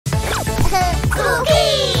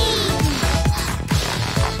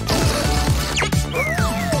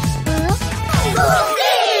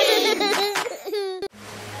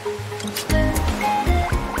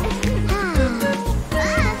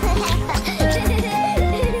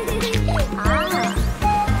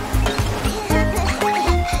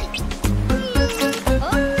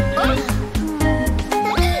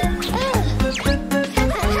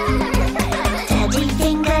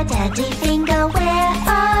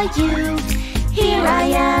you? Here I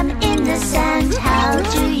am in the sand, how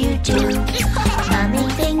do you do? Mummy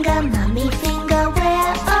finger,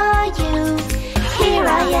 where are you? Here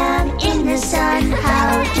I am in the sun,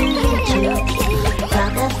 how do you do?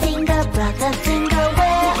 Brother finger,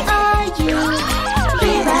 where are you?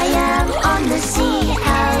 Here I am on the sea,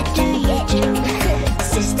 how do you do?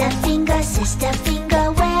 Sister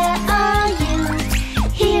finger, where are you?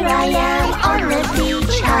 Here I am on the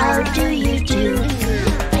beach, how do you do?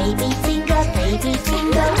 Baby finger,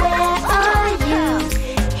 where are you?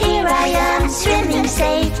 Here I am swimming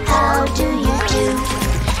safe, how do you do?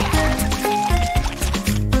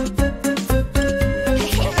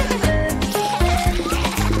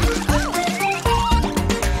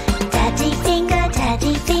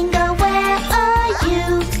 Daddy finger, where are you?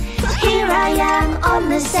 Here I am on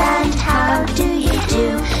the sand, how do you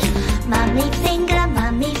do? Mummy finger,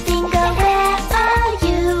 where are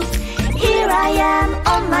you? Here I am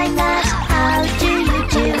on my mat, how do you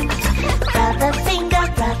do? Brother finger,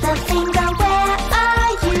 where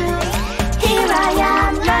are you? Here I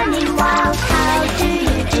am running wild, how do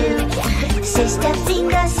you do? Sister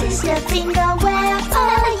finger, where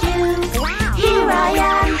are you? Here I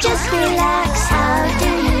am, just relax, how do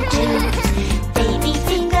you do? Baby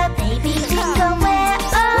finger, where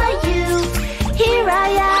are you? Here I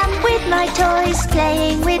am with my toys,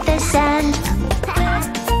 playing with the sand.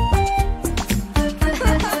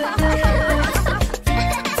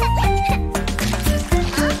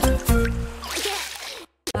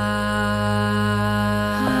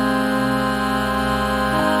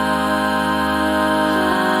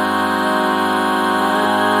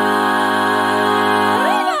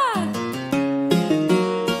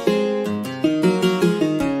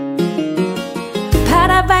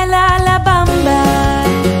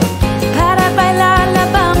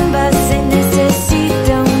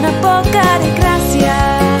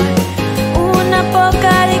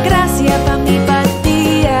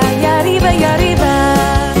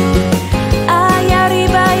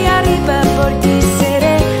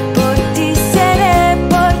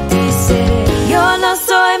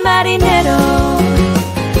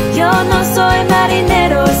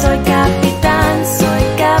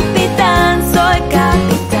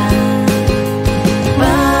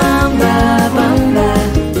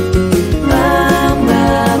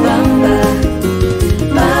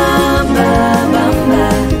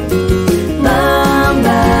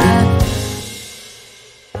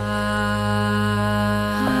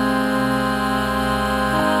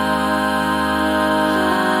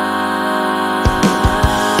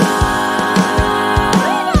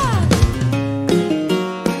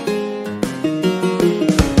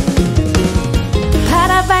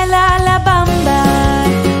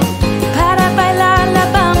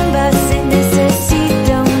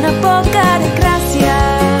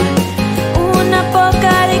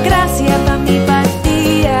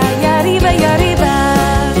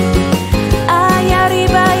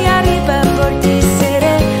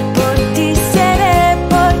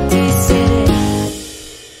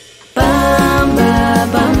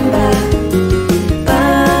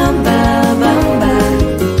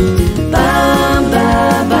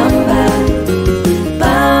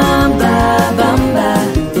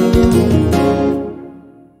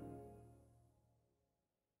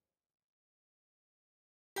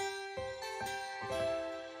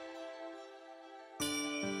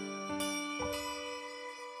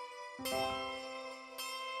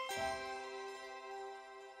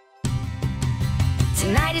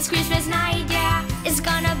 Tonight is Christmas night, yeah, it's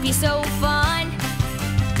gonna be so fun.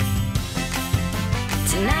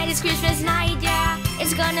 Tonight is Christmas night, yeah,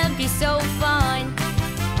 it's gonna be so fun.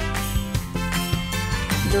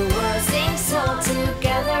 The world sings all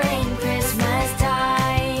together in Christmas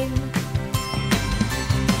time.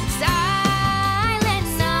 Silent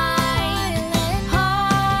night,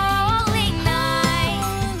 holy night,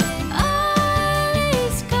 all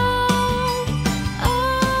is calm,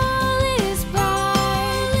 all is bright.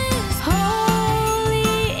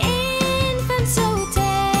 Holy infant, so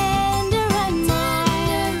tender and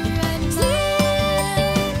mild, sleep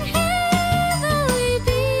in heavenly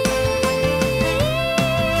peace,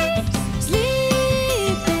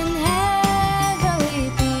 sleep in heavenly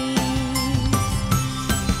peace.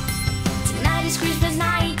 Tonight is Christmas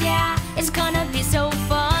night, yeah, it's gonna be so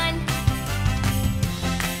fun.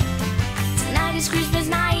 Tonight is Christmas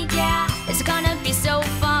night, yeah, it's gonna be so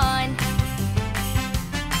fun.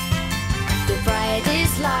 The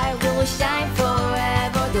brightest light will shine